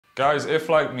Guys, if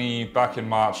like me, back in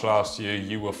March last year,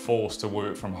 you were forced to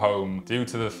work from home due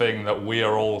to the thing that we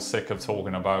are all sick of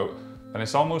talking about, then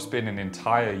it's almost been an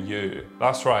entire year.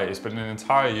 That's right, it's been an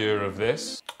entire year of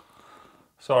this.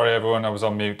 Sorry everyone, I was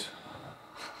on mute.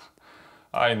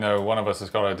 I know, one of us has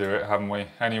got to do it, haven't we?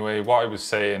 Anyway, what I was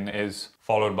saying is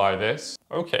followed by this.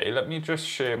 Okay, let me just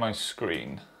share my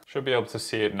screen. Should be able to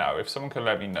see it now, if someone could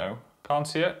let me know. Can't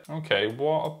see it? Okay,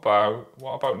 what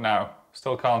about now?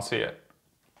 Still can't see it.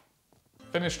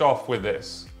 Finished off with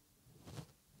this.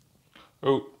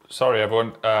 Oh, sorry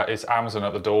everyone, it's Amazon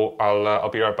at the door. I'll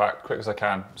be right back, quick as I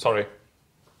can, sorry.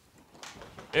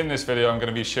 In this video, I'm going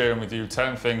to be sharing with you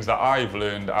 10 things that I've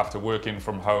learned after working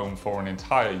from home for an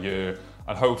entire year,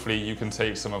 and hopefully you can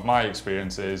take some of my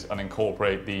experiences and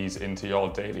incorporate these into your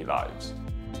daily lives.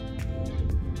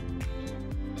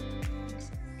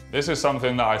 This is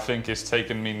something that I think it's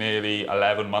taken me nearly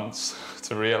 11 months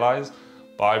to realize,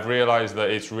 but I've realized that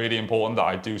it's really important that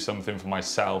I do something for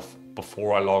myself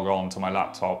before I log on to my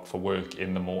laptop for work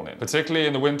in the morning. Particularly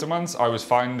in the winter months, I was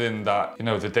finding that,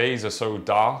 the days are so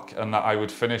dark and that I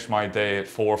would finish my day at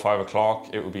 4 or 5 o'clock,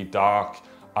 it would be dark,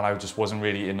 and I just wasn't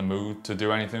really in the mood to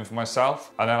do anything for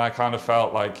myself. And then I kind of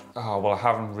felt like, oh, well, I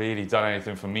haven't really done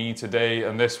anything for me today.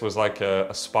 And this was like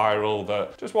a spiral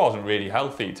that just wasn't really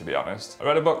healthy, to be honest. I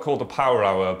read a book called The Power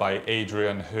Hour by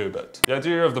Adrian Herbert. The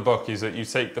idea of the book is that you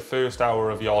take the first hour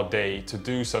of your day to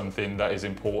do something that is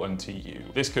important to you.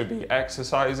 This could be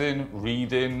exercising,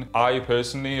 reading. I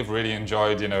personally have really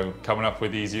enjoyed, coming up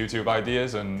with these YouTube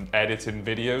ideas and editing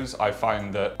videos. I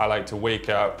find that I like to wake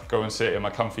up, go and sit in my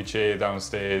comfy chair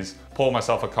downstairs, pour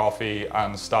myself a coffee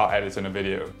and start editing a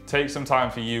video. Take some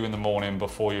time for you in the morning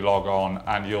before you log on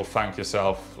and you'll thank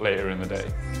yourself later in the day.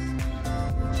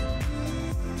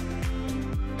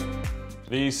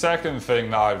 The second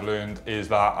thing that I've learned is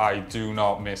that I do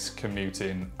not miss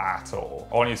commuting at all.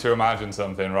 I want you to imagine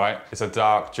something, right? It's a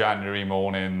dark January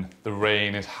morning, the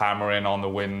rain is hammering on the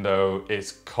window,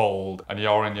 it's cold, and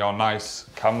you're in your nice,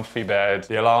 comfy bed,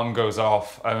 the alarm goes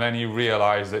off, and then you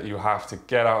realize that you have to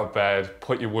get out of bed,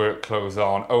 put your work clothes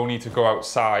on, only to go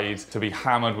outside to be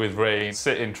hammered with rain,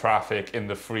 sit in traffic in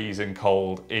the freezing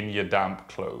cold, in your damp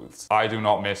clothes. I do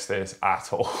not miss this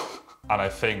at all. And I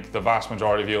think the vast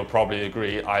majority of you will probably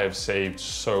agree I have saved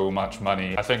so much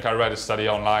money. I think I read a study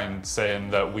online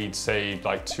saying that we'd saved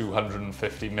like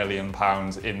 £250 million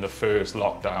in the first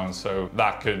lockdown, so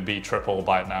that could be triple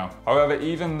by now. However,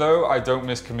 even though I don't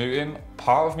miss commuting,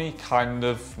 part of me kind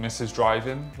of misses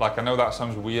driving. Like, I know that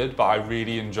sounds weird, but I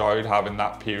really enjoyed having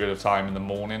that period of time in the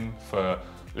morning for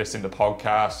listening to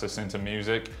podcasts, listening to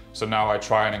music. So now I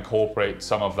try and incorporate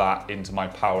some of that into my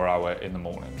power hour in the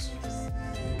mornings.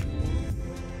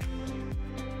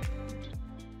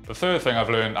 The third thing I've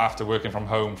learned after working from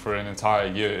home for an entire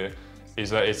year is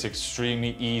that it's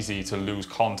extremely easy to lose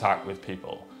contact with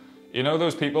people. You know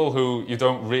those people who you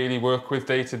don't really work with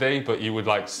day to day, but you would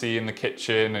like see in the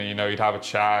kitchen and you'd have a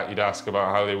chat, you'd ask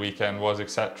about how their weekend was,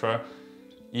 etc.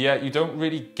 Yeah, you don't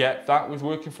really get that with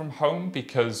working from home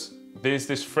because there's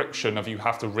this friction of you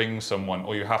have to ring someone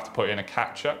or you have to put in a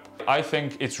catch up. I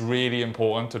think it's really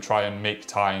important to try and make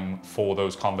time for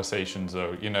those conversations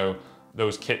though,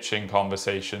 those kitchen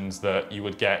conversations that you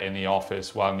would get in the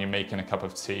office while you're making a cup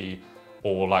of tea,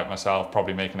 or like myself,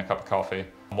 probably making a cup of coffee.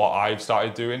 What I've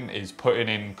started doing is putting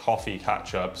in coffee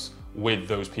catch-ups with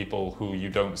those people who you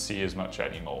don't see as much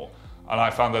anymore. And I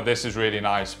found that this is really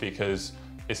nice because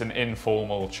it's an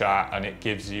informal chat and it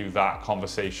gives you that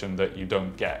conversation that you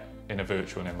don't get in a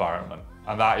virtual environment.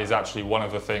 And that is actually one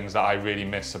of the things that I really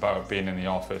miss about being in the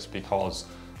office, because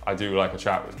I do like a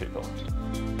chat with people.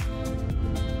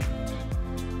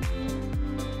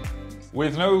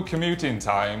 With no commuting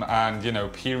time and,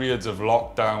 periods of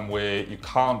lockdown where you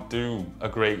can't do a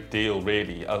great deal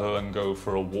really other than go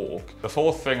for a walk, the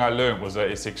fourth thing I learned was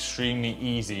that it's extremely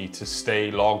easy to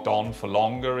stay logged on for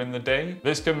longer in the day.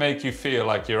 This can make you feel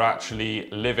like you're actually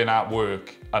living at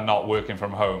work and not working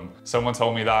from home. Someone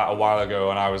told me that a while ago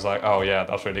and I was like, oh yeah,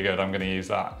 that's really good, I'm gonna use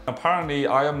that. Apparently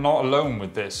I am not alone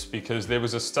with this, because there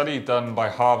was a study done by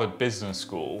Harvard Business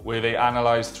School where they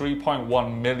analyzed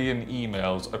 3.1 million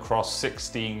emails across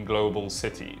 16 global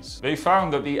cities. They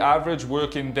found that the average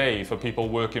working day for people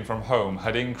working from home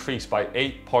had increased by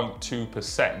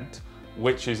 8.2%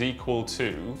 which is equal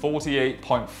to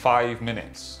 48.5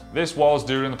 minutes. This was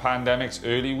during the pandemic's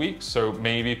early weeks, so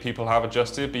maybe people have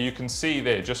adjusted, but you can see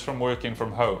there, just from working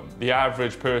from home, the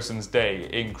average person's day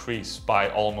increased by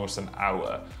almost an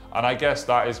hour. And I guess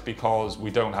that is because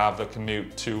we don't have the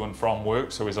commute to and from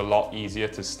work, so it's a lot easier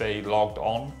to stay logged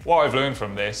on. What I've learned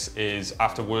from this is,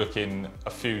 after working a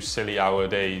few silly hour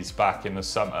days back in the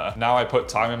summer, now I put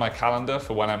time in my calendar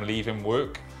for when I'm leaving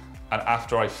work. And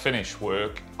after I finish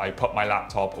work, I put my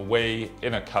laptop away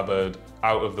in a cupboard,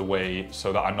 out of the way,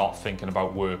 so that I'm not thinking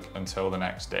about work until the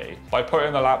next day. By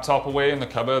putting the laptop away in the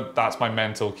cupboard, that's my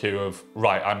mental cue of,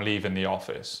 right, I'm leaving the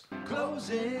office.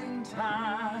 Closing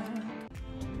time.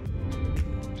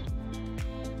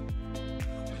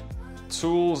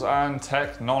 Tools and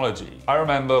technology. I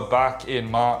remember back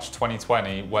in March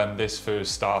 2020 when this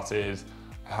first started,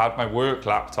 I had my work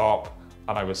laptop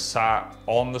and I was sat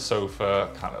on the sofa,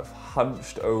 kind of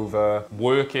hunched over,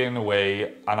 working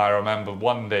away, and I remember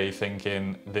one day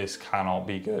thinking, this cannot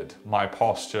be good. My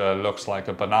posture looks like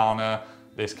a banana.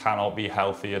 This cannot be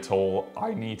healthy at all.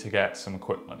 I need to get some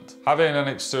equipment. Having an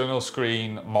external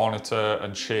screen, monitor,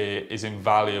 and chair is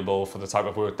invaluable for the type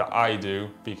of work that I do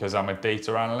because I'm a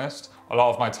data analyst. A lot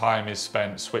of my time is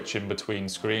spent switching between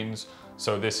screens,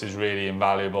 so this is really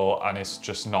invaluable, and it's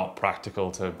just not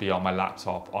practical to be on my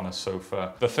laptop on a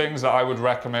sofa. The things that I would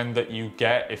recommend that you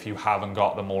get, if you haven't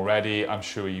got them already, I'm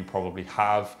sure you probably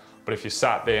have, but if you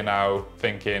sat there now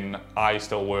thinking, I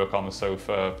still work on the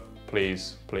sofa,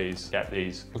 please get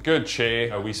these. A good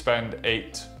chair, we spend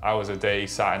 8 hours a day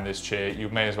sat in this chair. You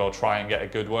may as well try and get a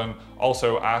good one.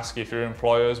 Also ask if your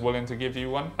employer is willing to give you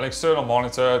one. An external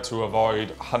monitor to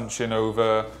avoid hunching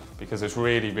over, because it's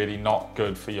really not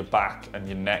good for your back and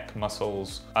your neck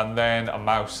muscles. And then a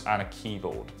mouse and a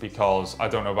keyboard, because I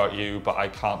don't know about you, but I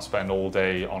can't spend all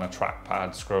day on a trackpad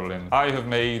scrolling. I have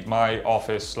made my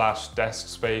office / desk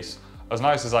space as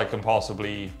nice as I can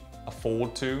possibly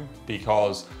afford to,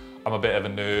 because I'm a bit of a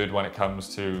nerd when it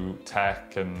comes to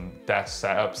tech and desk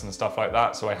setups and stuff like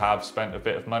that, so I have spent a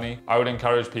bit of money. I would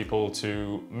encourage people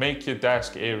to make your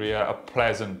desk area a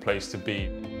pleasant place to be.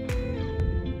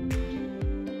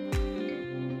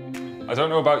 I don't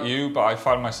know about you, but I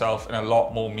find myself in a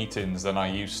lot more meetings than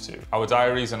I used to. Our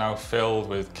diaries are now filled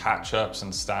with catch-ups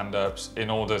and stand-ups in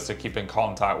order to keep in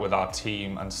contact with our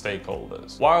team and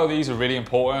stakeholders. While these are really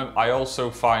important, I also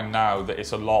find now that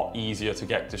it's a lot easier to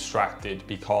get distracted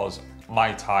because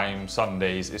my time, some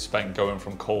days, is spent going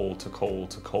from call to call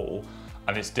to call,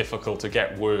 and it's difficult to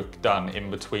get work done in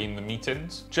between the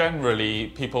meetings. Generally,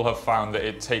 people have found that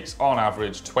it takes on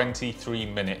average 23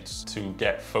 minutes to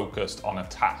get focused on a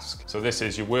task. So this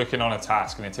is, you're working on a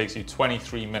task and it takes you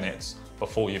 23 minutes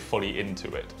before you're fully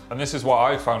into it. And this is what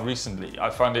I found recently. I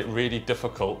found it really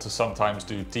difficult to sometimes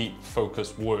do deep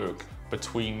focused work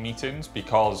between meetings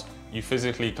because you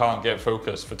physically can't get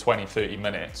focused for 20-30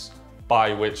 minutes,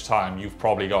 by which time you've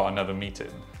probably got another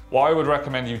meeting. What I would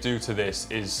recommend you do to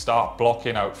this is start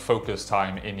blocking out focus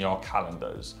time in your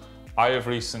calendars. I have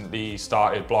recently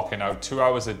started blocking out 2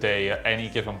 hours a day at any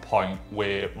given point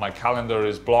where my calendar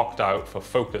is blocked out for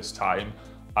focus time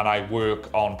and I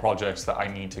work on projects that I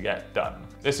need to get done.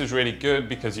 This is really good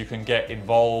because you can get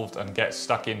involved and get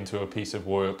stuck into a piece of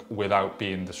work without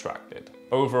being distracted.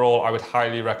 Overall, I would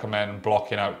highly recommend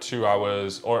blocking out 2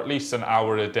 hours or at least an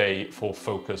hour a day for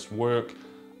focused work.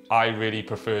 I really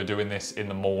prefer doing this in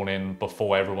the morning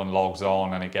before everyone logs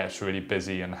on and it gets really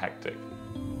busy and hectic.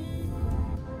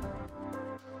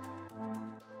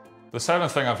 The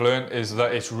seventh thing I've learned is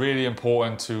that it's really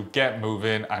important to get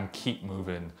moving and keep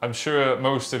moving. I'm sure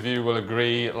most of you will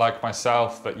agree, like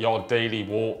myself, that your daily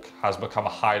walk has become a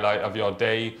highlight of your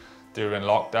day during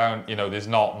lockdown. You know, there's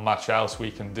not much else we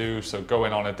can do, so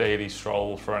going on a daily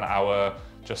stroll for an hour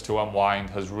just to unwind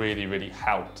has really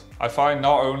helped. I find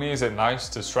not only is it nice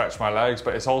to stretch my legs,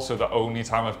 but it's also the only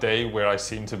time of day where I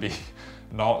seem to be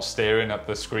not staring at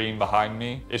the screen behind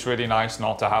me. It's really nice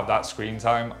not to have that screen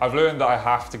time. I've learned that I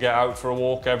have to get out for a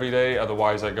walk every day,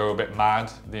 otherwise I go a bit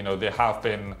mad. You know, there have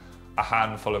been a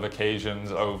handful of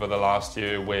occasions over the last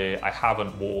year where I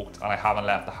haven't walked and I haven't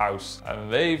left the house,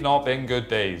 and they've not been good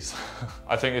days.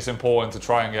 I think it's important to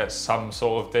try and get some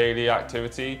sort of daily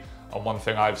activity. And one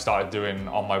thing I've started doing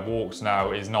on my walks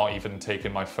now is not even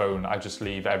taking my phone. I just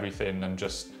leave everything and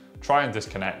just try and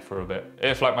disconnect for a bit.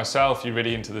 If, like myself, you're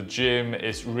really into the gym,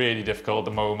 it's really difficult at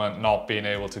the moment not being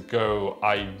able to go.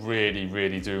 I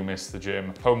really do miss the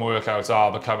gym. Home workouts are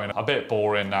becoming a bit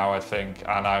boring now, I think,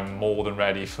 and I'm more than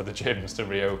ready for the gyms to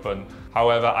reopen.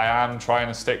 However, I am trying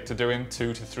to stick to doing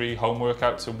 2 to 3 home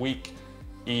workouts a week.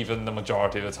 even the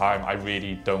majority of the time I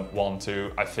really don't want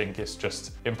to. I think it's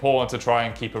just important to try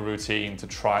and keep a routine, to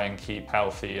try and keep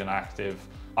healthy and active.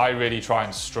 I really try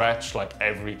and stretch like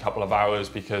every couple of hours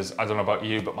because I don't know about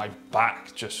you, but my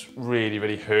back just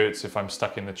really hurts if I'm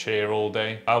stuck in the chair all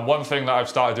day. One thing that I've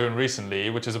started doing recently,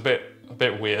 which is a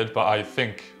bit weird, but I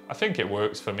think it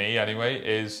works for me anyway,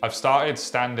 is I've started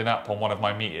standing up on one of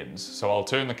my meetings. So I'll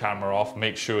turn the camera off,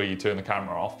 make sure you turn the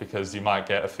camera off because you might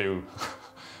get a few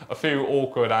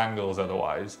awkward angles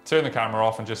otherwise. Turn the camera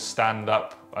off and just stand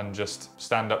up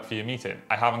for your meeting.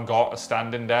 I haven't got a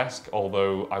standing desk,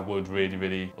 although I would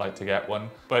really like to get one.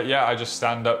 But yeah, I just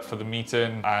stand up for the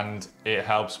meeting and it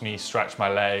helps me stretch my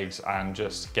legs and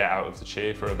just get out of the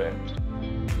chair for a bit.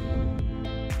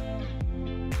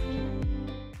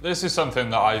 This is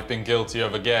something that I've been guilty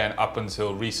of again up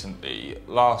until recently.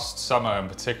 Last summer in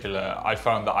particular, I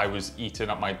found that I was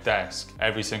eating at my desk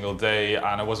every single day and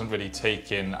I wasn't really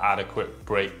taking adequate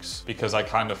breaks because I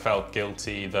kind of felt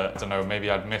guilty that, I don't know, maybe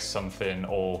I'd missed something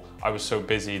or I was so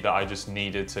busy that I just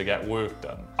needed to get work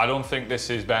done. I don't think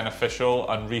this is beneficial,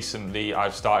 and recently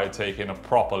I've started taking a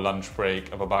proper lunch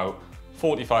break of about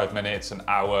 45 minutes, an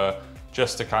hour,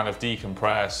 just to kind of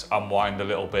decompress, unwind a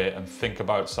little bit and think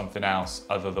about something else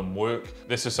other than work.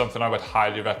 This is something I would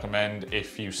highly recommend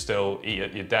if you still eat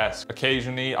at your desk.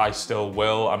 Occasionally, I still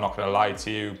will, I'm not gonna lie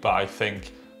to you, but I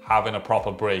think having a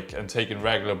proper break and taking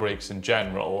regular breaks in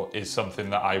general is something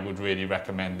that I would really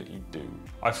recommend that you do.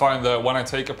 I find that when I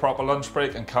take a proper lunch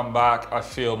break and come back, I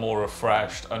feel more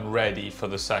refreshed and ready for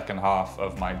the second half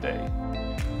of my day.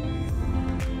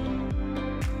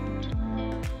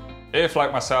 If,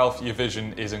 like myself, your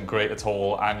vision isn't great at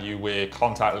all and you wear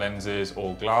contact lenses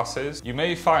or glasses, you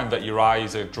may find that your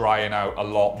eyes are drying out a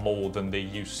lot more than they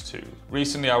used to.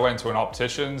 Recently, I went to an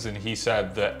optician's and he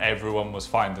said that everyone was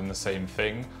finding the same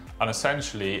thing. And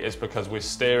essentially, it's because we're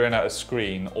staring at a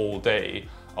screen all day.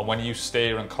 And when you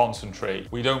stare and concentrate,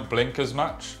 we don't blink as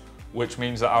much, which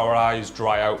means that our eyes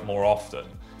dry out more often.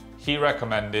 He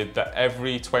recommended that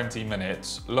every 20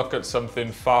 minutes, look at something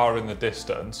far in the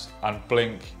distance and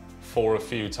blink for a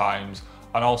few times,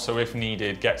 and also if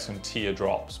needed get some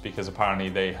teardrops because apparently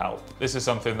they help. This is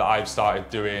something that I've started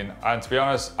doing, and to be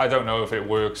honest I don't know if it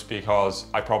works because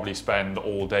I probably spend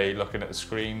all day looking at the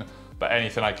screen, but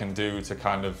anything I can do to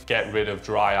kind of get rid of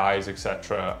dry eyes,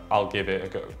 etc., I'll give it a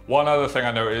go. One other thing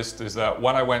I noticed is that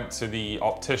when I went to the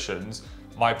opticians,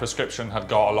 my prescription had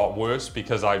got a lot worse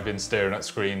because I've been staring at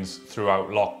screens throughout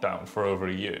lockdown for over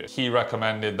a year. He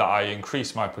recommended that I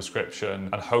increase my prescription,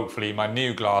 and hopefully my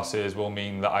new glasses will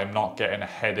mean that I'm not getting a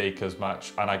headache as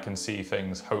much and I can see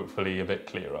things hopefully a bit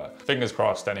clearer. Fingers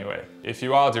crossed anyway. If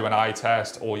you are doing an eye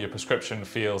test or your prescription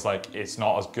feels like it's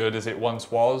not as good as it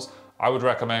once was, I would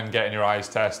recommend getting your eyes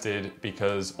tested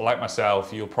because, like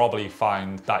myself, you'll probably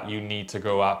find that you need to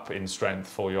go up in strength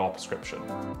for your prescription.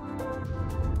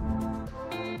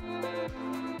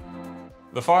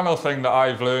 The final thing that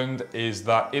I've learned is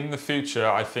that in the future,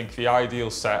 I think the ideal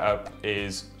setup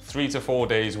is 3 to 4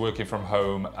 days working from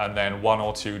home and then 1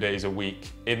 or 2 days a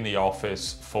week in the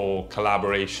office for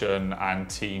collaboration and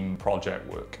team project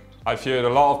work. I've heard a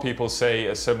lot of people say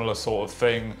a similar sort of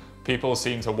thing. People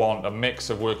seem to want a mix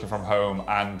of working from home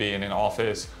and being in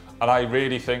office. And I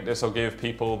really think this will give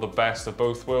people the best of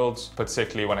both worlds,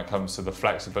 particularly when it comes to the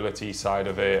flexibility side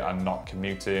of it and not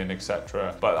commuting,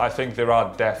 etc. But I think there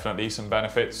are definitely some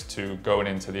benefits to going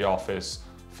into the office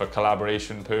for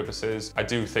collaboration purposes. I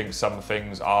do think some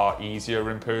things are easier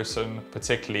in person,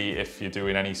 particularly if you're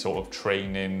doing any sort of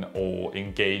training or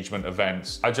engagement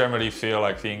events. I generally feel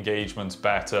like the engagement's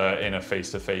better in a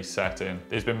face-to-face setting.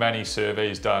 There's been many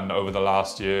surveys done over the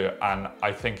last year, and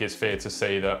I think it's fair to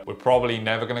say that we're probably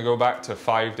never going to go back to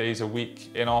 5 days a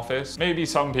week in office. Maybe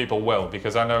some people will,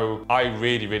 because I know I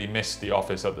really missed the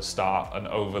office at the start, and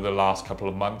over the last couple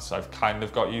of months I've kind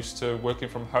of got used to working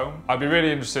from home. I'd be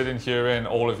really interested in hearing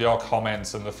all of your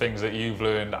comments and the things that you've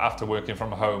learned after working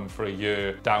from home for a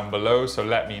year down below, so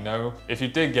let me know. If you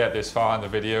did get this far in the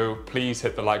video, please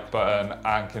hit the like button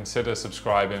and consider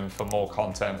subscribing for more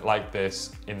content like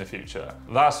this in the future.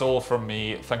 That's all from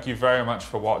me. Thank you very much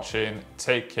for watching.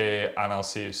 Take care and I'll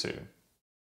see you soon.